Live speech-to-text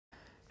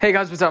Hey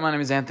guys, what's up? My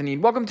name is Anthony.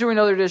 Welcome to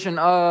another edition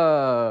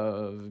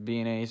of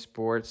B&A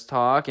Sports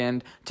Talk.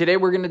 And today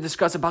we're going to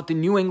discuss about the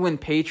New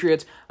England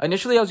Patriots.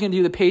 Initially, I was going to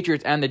do the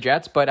Patriots and the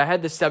Jets, but I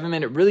had this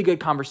 7-minute really good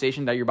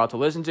conversation that you're about to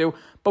listen to.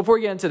 Before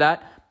we get into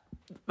that,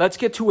 let's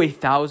get to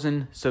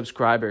 1,000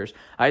 subscribers.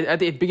 At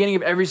the beginning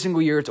of every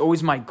single year, it's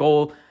always my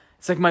goal.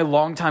 It's like my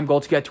long-time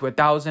goal to get to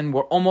 1,000.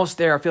 We're almost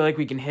there. I feel like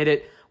we can hit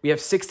it. We have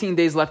 16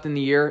 days left in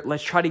the year.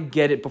 Let's try to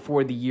get it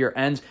before the year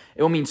ends.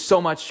 It will mean so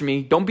much to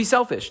me. Don't be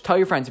selfish. Tell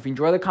your friends. If you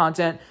enjoy the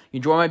content, you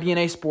enjoy my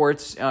B&A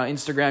Sports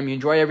Instagram, you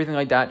enjoy everything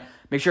like that,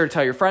 make sure to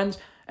tell your friends.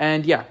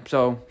 And yeah,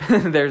 so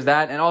there's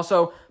that. And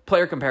also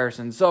player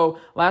comparison. So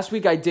last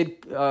week I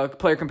did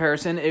player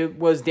comparison. It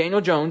was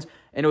Daniel Jones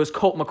and it was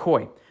Colt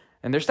McCoy.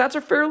 And their stats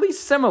are fairly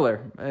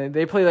similar.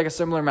 They play like a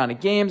similar amount of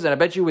games. And I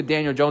bet you with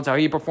Daniel Jones, how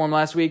he performed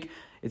last week,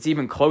 it's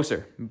even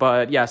closer.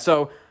 But yeah,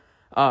 so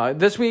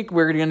this week,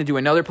 we're going to do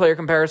another player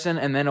comparison,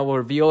 and then I'll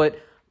reveal it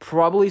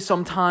probably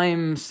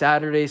sometime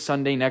Saturday,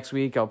 Sunday next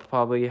week. I'll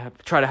probably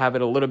try to have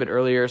it a little bit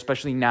earlier,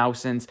 especially now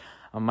since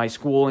my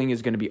schooling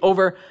is going to be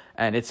over,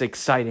 and it's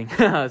exciting.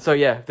 So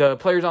yeah, the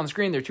players on the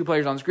screen, there are two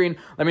players on the screen.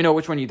 Let me know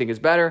which one you think is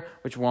better,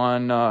 which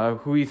one,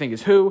 who you think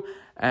is who,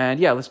 and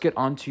yeah, let's get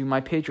on to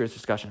my Patriots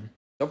discussion.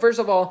 So first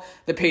of all,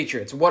 the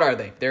Patriots, what are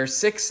they? They're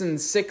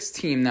 6-6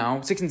 team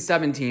now,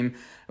 6-7 team.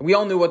 We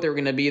all knew what they were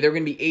going to be. They're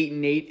going to be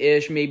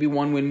 8-8-ish, maybe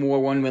one win more,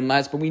 one win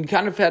less. But we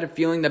kind of had a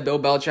feeling that Bill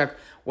Belichick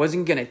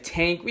wasn't going to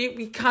tank.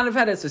 We kind of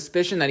had a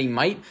suspicion that he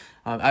might.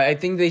 I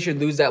think they should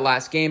lose that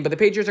last game. But the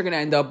Patriots are going to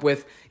end up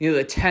with either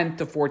the 10th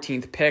to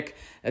 14th pick.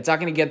 It's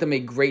not going to get them a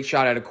great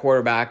shot at a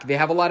quarterback. They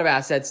have a lot of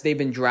assets. They've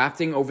been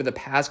drafting over the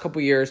past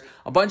couple years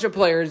a bunch of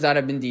players that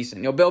have been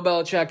decent. Bill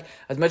Belichick,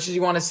 as much as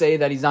you want to say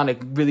that he's not a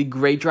really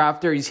great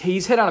drafter,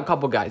 he's hit on a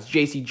couple guys.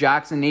 J.C.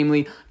 Jackson,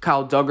 namely,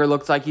 Kyle Duggar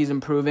looks like he's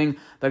improving.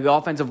 The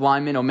offensive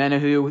lineman,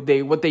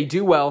 Omenahu, what they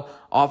do well,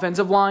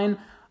 offensive line,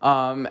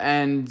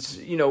 and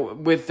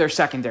with their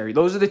secondary.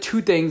 Those are the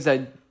two things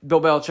that Bill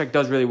Belichick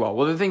does really well.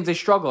 Well, the things they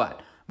struggle at,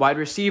 wide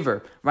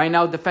receiver. Right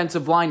now,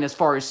 defensive line as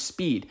far as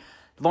speed.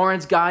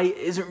 Lawrence Guy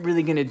isn't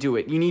really going to do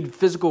it. You need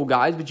physical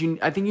guys, but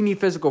I think you need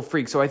physical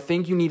freaks. So I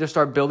think you need to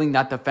start building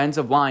that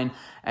defensive line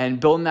and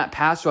building that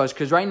pass rush,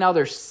 because right now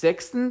they're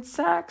 6th in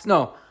sacks.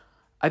 No,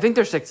 I think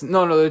they're 6th.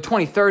 No, they're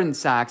 23rd in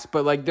sacks,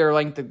 but they're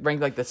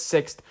ranked like the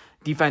 6th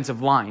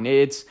defensive line.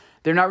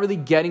 They're not really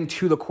getting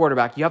to the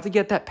quarterback. You have to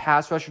get that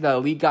pass rusher, that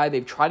elite guy.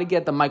 They've tried to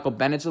get the Michael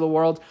Bennett's of the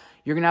world.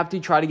 You're going to have to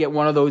try to get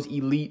one of those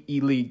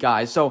elite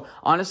guys. So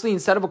honestly,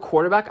 instead of a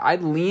quarterback,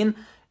 I'd lean,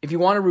 if you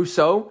want a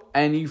Rousseau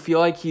and you feel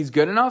like he's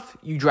good enough,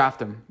 you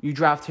draft him. You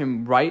draft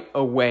him right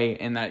away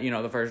in that,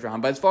 the first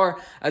round. But as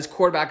far as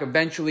quarterback,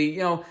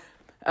 eventually,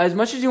 as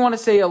much as you want to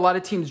say a lot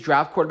of teams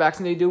draft quarterbacks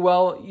and they do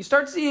well, you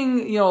start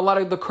seeing, a lot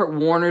of the Kurt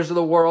Warners of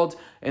the world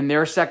in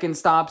their second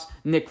stops,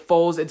 Nick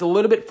Foles. It's a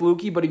little bit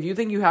fluky, but if you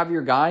think you have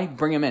your guy,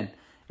 bring him in.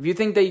 If you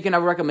think that you can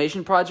have a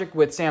reclamation project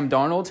with Sam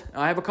Darnold,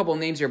 I have a couple of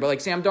names here, but like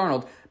Sam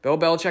Darnold, Bill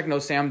Belichick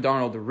knows Sam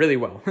Darnold really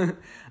well.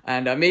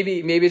 And maybe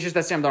it's just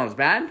that Sam Darnold's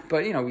bad,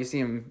 but, we see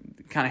him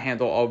kind of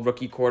handle all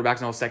rookie quarterbacks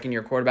and all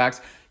second-year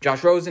quarterbacks.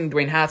 Josh Rosen,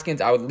 Dwayne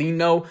Haskins, I would lean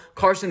no.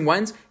 Carson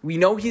Wentz, we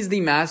know he's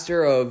the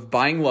master of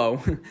buying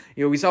low.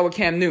 We saw with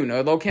Cam Newton.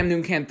 Although Cam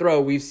Newton can't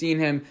throw, we've seen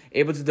him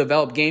able to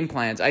develop game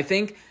plans. I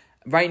think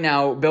right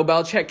now, Bill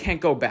Belichick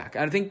can't go back.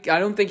 I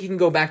don't think he can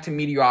go back to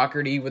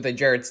mediocrity with a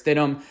Jarrett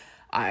Stidham.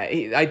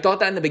 I thought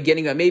that in the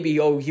beginning that maybe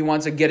he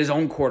wants to get his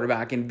own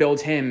quarterback and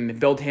build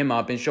him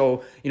up and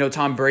show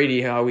Tom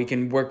Brady how he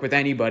can work with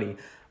anybody.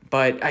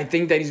 But I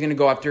think that he's going to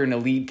go after an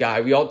elite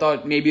guy. We all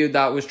thought maybe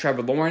that was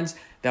Trevor Lawrence.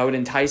 That would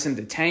entice him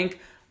to tank,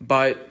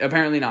 but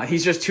apparently not.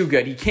 He's just too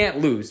good. He can't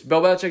lose.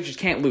 Bill Belichick just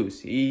can't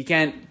lose. He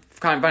can't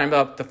find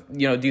out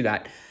to do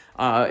that.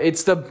 I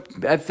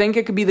think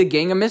it could be the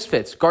gang of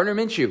misfits. Gardner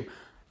Minshew.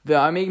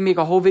 I may make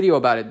a whole video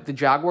about it. The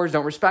Jaguars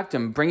don't respect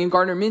him. Bring in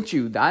Gardner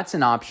Minshew. That's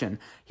an option.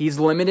 He's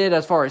limited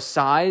as far as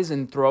size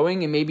and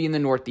throwing, and maybe in the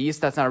Northeast,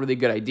 that's not a really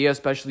good idea,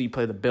 especially you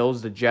play the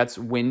Bills, the Jets,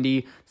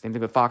 windy. Same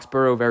thing with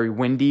Foxborough, very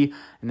windy.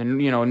 And then,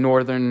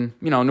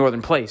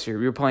 northern place.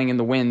 You're playing in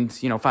the wind,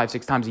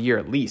 5-6 times a year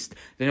at least.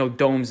 There's no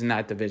domes in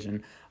that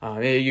division.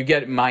 You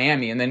get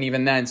Miami, and then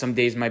even then, some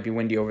days might be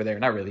windy over there.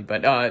 Not really.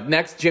 But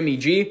next, Jimmy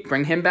G.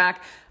 Bring him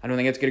back. I don't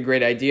think that's a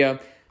great idea.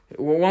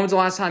 When was the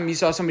last time you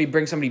saw somebody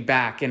bring somebody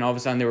back and all of a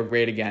sudden they were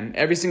great again?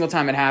 Every single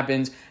time it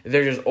happens,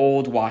 they're just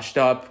old, washed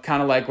up,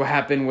 kind of like what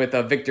happened with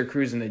Victor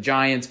Cruz and the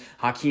Giants,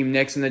 Hakeem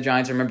Nicks and the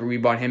Giants. I remember we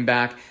bought him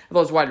back.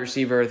 Although it's wide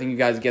receiver, I think you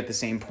guys get the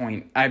same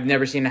point. I've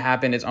never seen it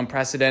happen. It's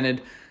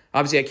unprecedented.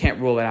 Obviously, I can't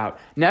rule it out.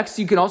 Next,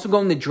 you can also go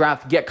in the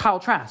draft, get Kyle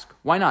Trask.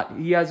 Why not?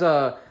 He has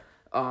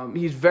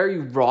he's very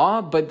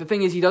raw, but the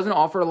thing is he doesn't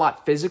offer a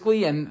lot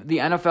physically, and the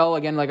NFL,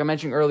 again, like I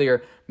mentioned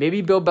earlier,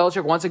 maybe Bill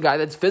Belichick wants a guy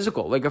that's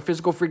physical, like a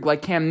physical freak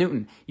like Cam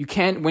Newton.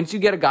 Once you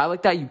get a guy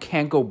like that, you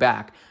can't go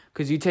back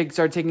because you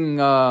start taking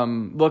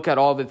look at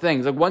all the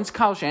things. Like once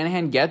Kyle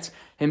Shanahan gets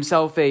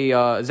himself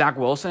a Zach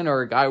Wilson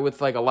or a guy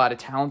with like a lot of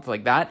talent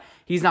like that,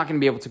 he's not going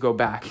to be able to go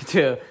back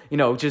to,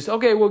 just,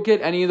 okay, we'll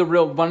get any of the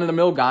real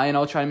run-of-the-mill guy and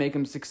I'll try to make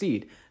him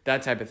succeed.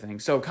 that type of thing.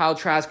 So Kyle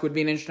Trask would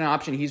be an interesting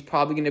option. He's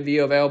probably going to be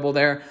available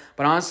there.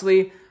 But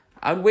honestly,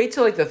 I would wait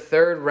till like the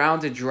 3rd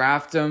round to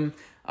draft him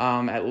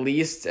at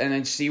least, and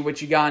then see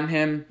what you got in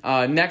him.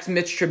 Next,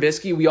 Mitch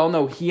Trubisky. We all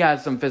know he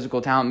has some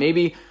physical talent.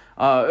 Maybe,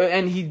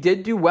 and he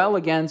did do well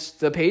against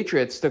the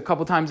Patriots the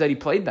couple times that he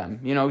played them.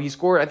 He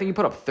scored, I think he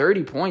put up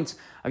 30 points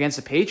against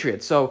the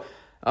Patriots. So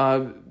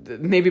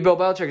maybe Bill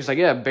Belichick is like,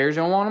 yeah, Bears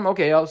don't want him.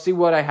 Okay, I'll see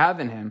what I have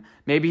in him.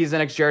 Maybe he's the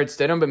next Jarrett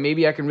Stidham, but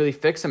maybe I can really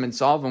fix him and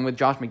solve him with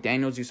Josh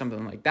McDaniels, do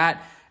something like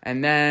that.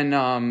 And then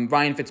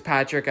Ryan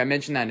Fitzpatrick, I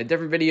mentioned that in a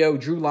different video.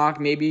 Drew Lock,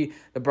 maybe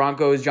the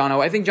Broncos, John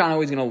O. I think John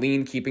O is going to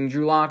lean keeping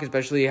Drew Lock,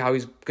 especially how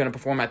he's going to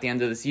perform at the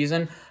end of the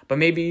season. But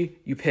maybe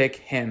you pick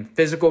him.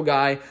 Physical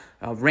guy,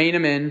 rein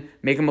him in,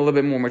 make him a little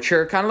bit more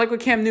mature. Kind of like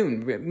with Cam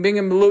Newton. Make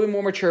him a little bit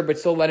more mature, but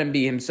still let him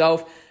be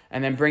himself.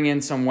 And then bring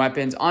in some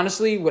weapons.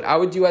 Honestly, what I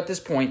would do at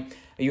this point,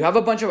 you have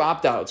a bunch of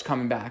opt-outs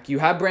coming back. You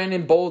have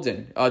Brandon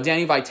Bolden,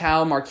 Danny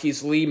Vitale,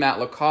 Marquise Lee, Matt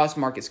Lacoste,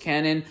 Marcus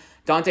Cannon,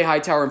 Dante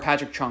Hightower, and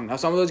Patrick Chung. Now,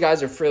 some of those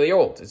guys are fairly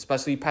old,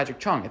 especially Patrick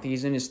Chung. I think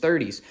he's in his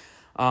 30s.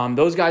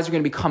 Those guys are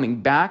going to be coming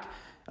back.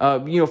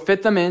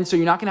 Fit them in, so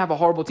you're not going to have a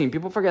horrible team.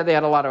 People forget they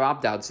had a lot of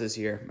opt-outs this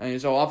year.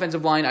 So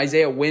offensive line,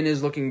 Isaiah Wynn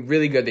is looking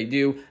really good. They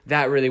do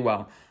that really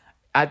well.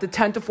 At the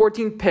 10th to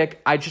 14th pick,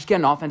 I just get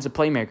an offensive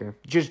playmaker.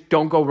 Just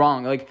don't go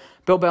wrong. Like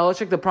Bill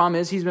Belichick, the problem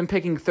is he's been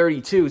picking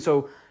 32,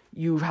 so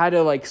you've had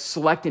to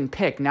select and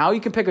pick. Now you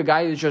can pick a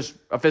guy who's just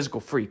a physical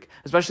freak,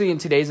 especially in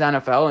today's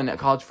NFL and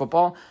college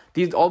football.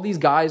 All these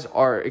guys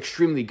are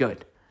extremely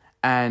good.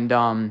 And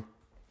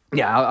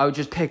I would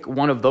just pick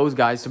one of those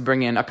guys to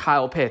bring in a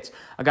Kyle Pitts,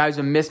 a guy who's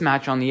a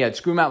mismatch on the edge.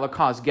 Screw Matt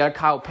Lacoste, get a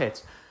Kyle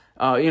Pitts.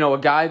 A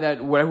guy that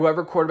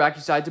whoever quarterback you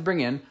decide to bring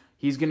in,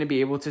 he's going to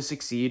be able to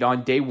succeed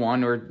on day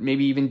 1 or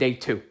maybe even day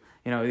 2.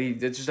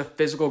 It's just a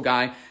physical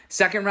guy.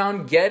 2nd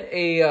round, get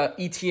a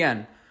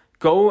ETN.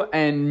 Go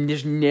and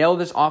just nail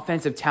this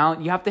offensive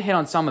talent. You have to hit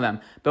on some of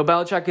them. Bill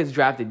Belichick has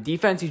drafted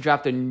defense. He's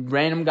drafted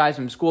random guys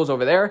from schools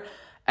over there.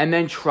 And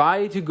then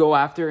try to go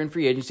after in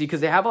free agency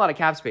because they have a lot of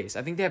cap space.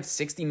 I think they have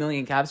 $60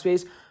 million cap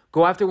space.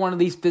 Go after one of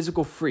these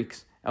physical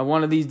freaks.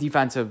 One of these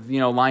defensive,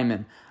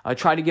 linemen.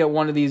 Try to get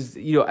one of these,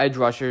 edge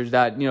rushers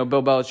that, Bill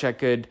Belichick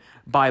could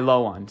buy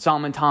low on.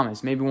 Solomon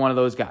Thomas, maybe one of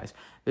those guys.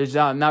 There's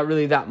not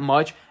really that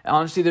much.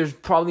 Honestly, there's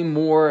probably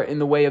more in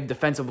the way of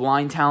defensive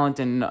line talent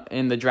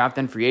in the draft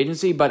and free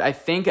agency. But I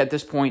think at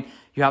this point,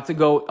 you have to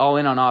go all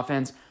in on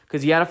offense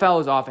because the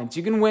NFL is offense.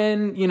 You can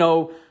win,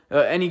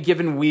 any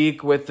given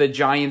week with the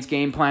Giants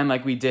game plan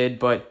like we did,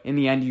 but in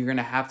the end, you're going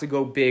to have to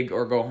go big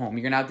or go home.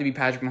 You're going to have to be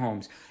Patrick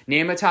Mahomes.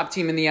 Name a top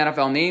team in the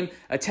NFL. Name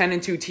a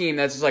 10-2 team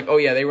that's just oh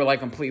yeah, they were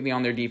completely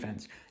on their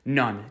defense.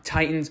 None.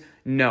 Titans,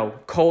 no.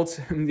 Colts,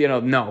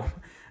 no.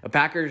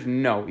 Packers,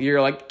 no.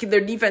 You're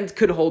their defense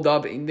could hold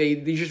up. They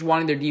just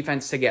wanted their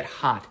defense to get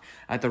hot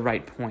at the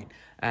right point.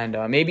 And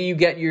maybe you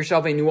get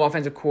yourself a new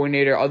offensive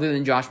coordinator other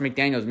than Josh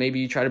McDaniels. Maybe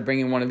you try to bring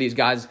in one of these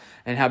guys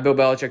and have Bill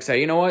Belichick say,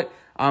 you know what?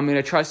 I'm going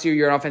to trust you.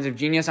 You're an offensive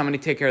genius. I'm going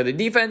to take care of the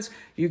defense.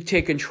 You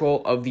take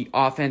control of the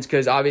offense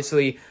because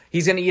obviously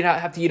he's going to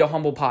have to eat a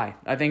humble pie.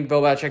 I think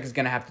Bill Belichick is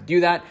going to have to do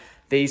that.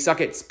 They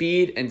suck at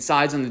speed and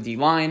size on the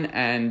D-line.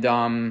 And,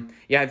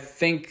 I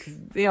think,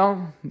 they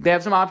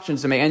have some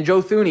options to make. And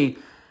Joe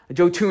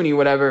Thuney,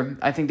 whatever,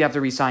 I think they have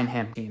to re-sign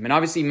him. And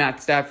obviously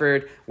Matt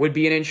Stafford would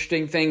be an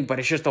interesting thing, but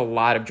it's just a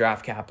lot of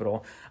draft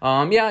capital.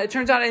 It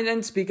turns out I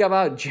didn't speak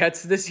about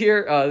Jets this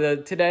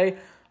year, today.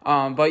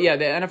 But yeah,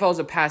 the NFL is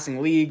a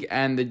passing league,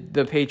 and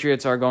the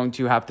Patriots are going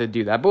to have to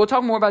do that. But we'll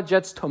talk more about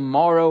Jets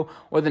tomorrow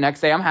or the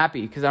next day. I'm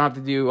happy because I don't have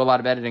to do a lot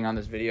of editing on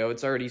this video.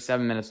 It's already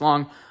 7 minutes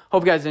long.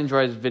 Hope you guys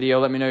enjoyed this video.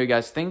 Let me know what you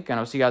guys think, and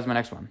I'll see you guys in my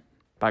next one.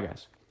 Bye,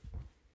 guys.